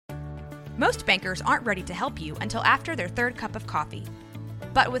Most bankers aren't ready to help you until after their third cup of coffee.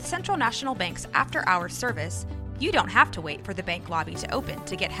 But with Central National Bank's after-hours service, you don't have to wait for the bank lobby to open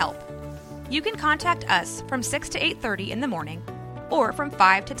to get help. You can contact us from 6 to 8:30 in the morning or from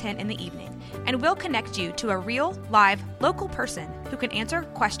 5 to 10 in the evening, and we'll connect you to a real, live, local person who can answer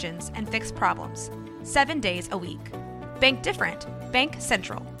questions and fix problems 7 days a week. Bank different. Bank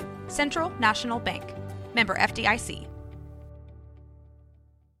Central. Central National Bank. Member FDIC.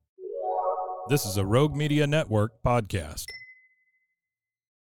 This is a Rogue Media Network podcast.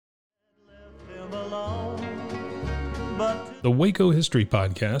 The Waco History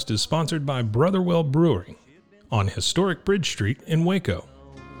Podcast is sponsored by Brotherwell Brewery on historic Bridge Street in Waco.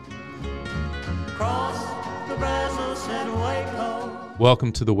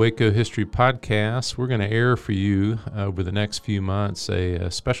 Welcome to the Waco History Podcast. We're going to air for you over the next few months a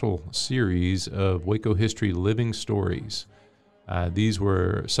special series of Waco History Living Stories. These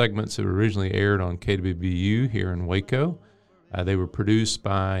were segments that were originally aired on KWBU here in Waco. They were produced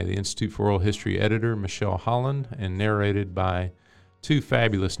by the Institute for Oral History editor, Michelle Holland, and narrated by two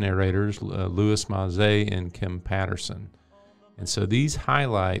fabulous narrators, Louis Maze and Kim Patterson. And so these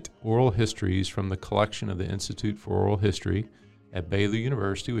highlight oral histories from the collection of the Institute for Oral History at Baylor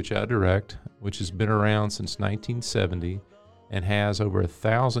University, which I direct, which has been around since 1970 and has over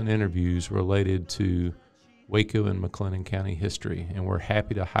 1,000 interviews related to Waco and McLennan County history, and we're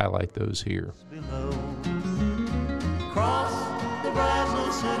happy to highlight those here. Cross the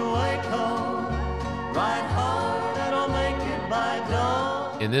Brazos at Waco, ride hard and I'll make it by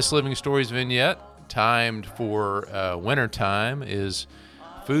dawn. In this Living Stories vignette, timed for winter time, is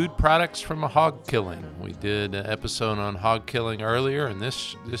food products from a hog killing. We did an episode on hog killing earlier, and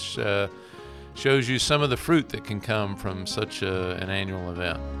this shows you some of the fruit that can come from such an annual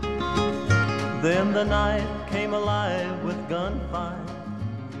event. Then the night came alive with gunfire.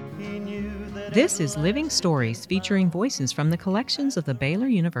 He knew that This is Living Stories, featuring voices from the collections of the Baylor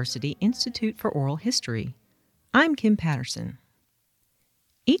University Institute for Oral History. I'm Kim Patterson.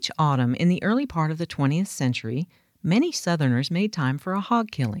 Each autumn in the early part of the 20th century, many Southerners made time for a hog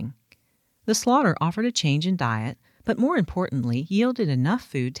killing. The slaughter offered a change in diet, but more importantly, yielded enough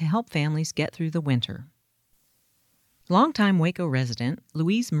food to help families get through the winter. Longtime Waco resident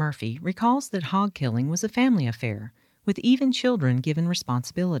Louise Murphy recalls that hog killing was a family affair, with even children given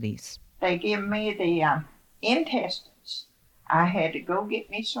responsibilities. They give me the intestines. I had to go get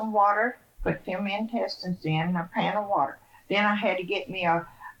me some water, put them intestines in a pan of water. Then I had to get me a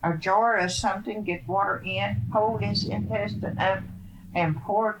jar of something, get water in, hold this intestine up, and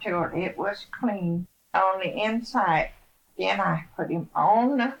pour it till it was clean on the inside. Then I put him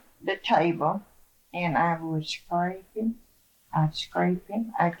on the table, and I would scrape him. I'd scrape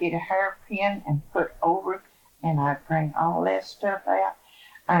him. I'd get a hairpin and put over it, and I'd bring all that stuff out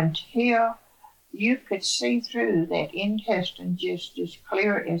until you could see through that intestine just as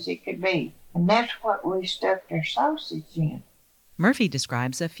clear as it could be. And that's what we stuffed our sausage in. Murphy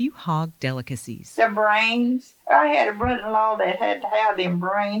describes a few hog delicacies. The brains. I had a brother-in-law that had to have them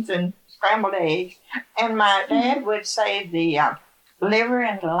brains and scrambled eggs. And my dad would save the liver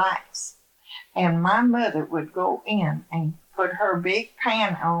and the lights. And my mother would go in and put her big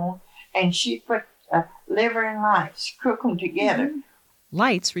pan on, and she'd put liver and lights, cook them together. Mm-hmm.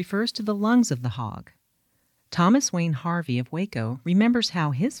 Lights refers to the lungs of the hog. Thomas Wayne Harvey of Waco remembers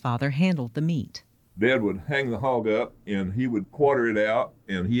how his father handled the meat. Dad would hang the hog up, and he would quarter it out,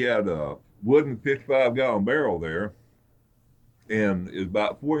 and he had a wooden 55-gallon barrel there, and it was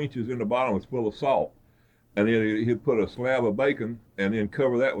about 4 inches in the bottom was full of salt. And then he'd put a slab of bacon and then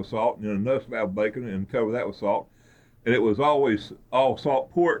cover that with salt, and then another slab of bacon and cover that with salt. And it was always all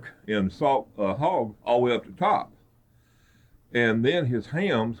salt pork and salt hog all the way up to the top. And then his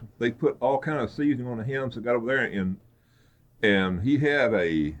hams, they put all kind of seasoning on the hams that got over there, and he had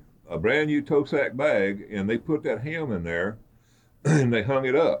a brand new toe sack bag, and they put that ham in there, and they hung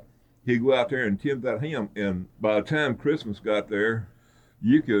it up. He'd go out there and tend that ham, and by the time Christmas got there,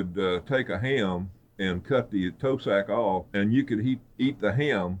 you could take a ham and cut the toe sack off, and you could eat the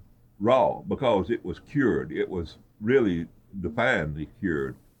ham raw because it was cured. It was really divinely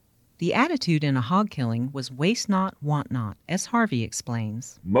cured. The attitude in a hog killing was waste not, want not, as Harvey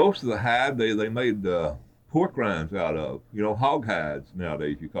explains. Most of the hide they made pork rinds out of, hog hides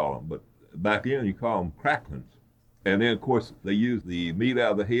nowadays you call them, but back then you call them cracklings. And then of course they used the meat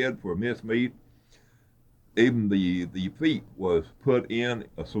out of the head for minced meat. Even the feet was put in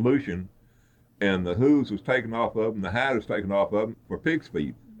a solution, and the hooves was taken off of them, the hide was taken off of them for pig's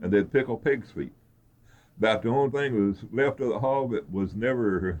feet, and they'd pickle pig's feet. About the only thing that was left of the hog that was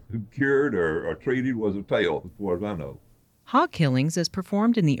never cured or treated was the tail, as far as I know. Hog killings as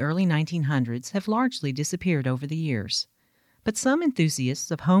performed in the early 1900s have largely disappeared over the years, but some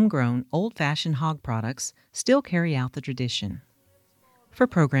enthusiasts of homegrown, old-fashioned hog products still carry out the tradition. For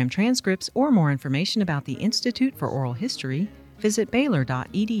program transcripts or more information about the Institute for Oral History, visit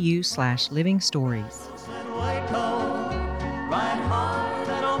baylor.edu/living stories.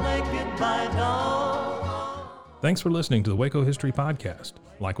 Thanks for listening to the Waco History Podcast.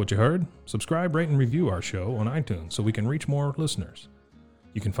 Like what you heard? Subscribe, rate, and review our show on iTunes so we can reach more listeners.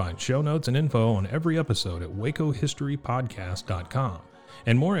 You can find show notes and info on every episode at wacohistorypodcast.com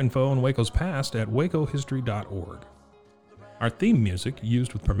and more info on Waco's past at wacohistory.org. Our theme music,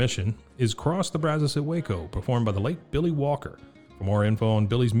 used with permission, is Cross the Brazos at Waco, performed by the late Billy Walker. For more info on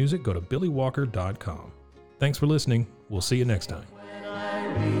Billy's music, go to billywalker.com. Thanks for listening. We'll see you next time. When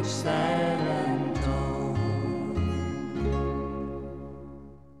I reach San Antonio.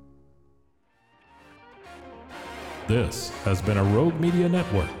 This has been a Rogue Media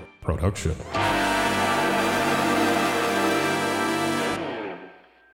Network production.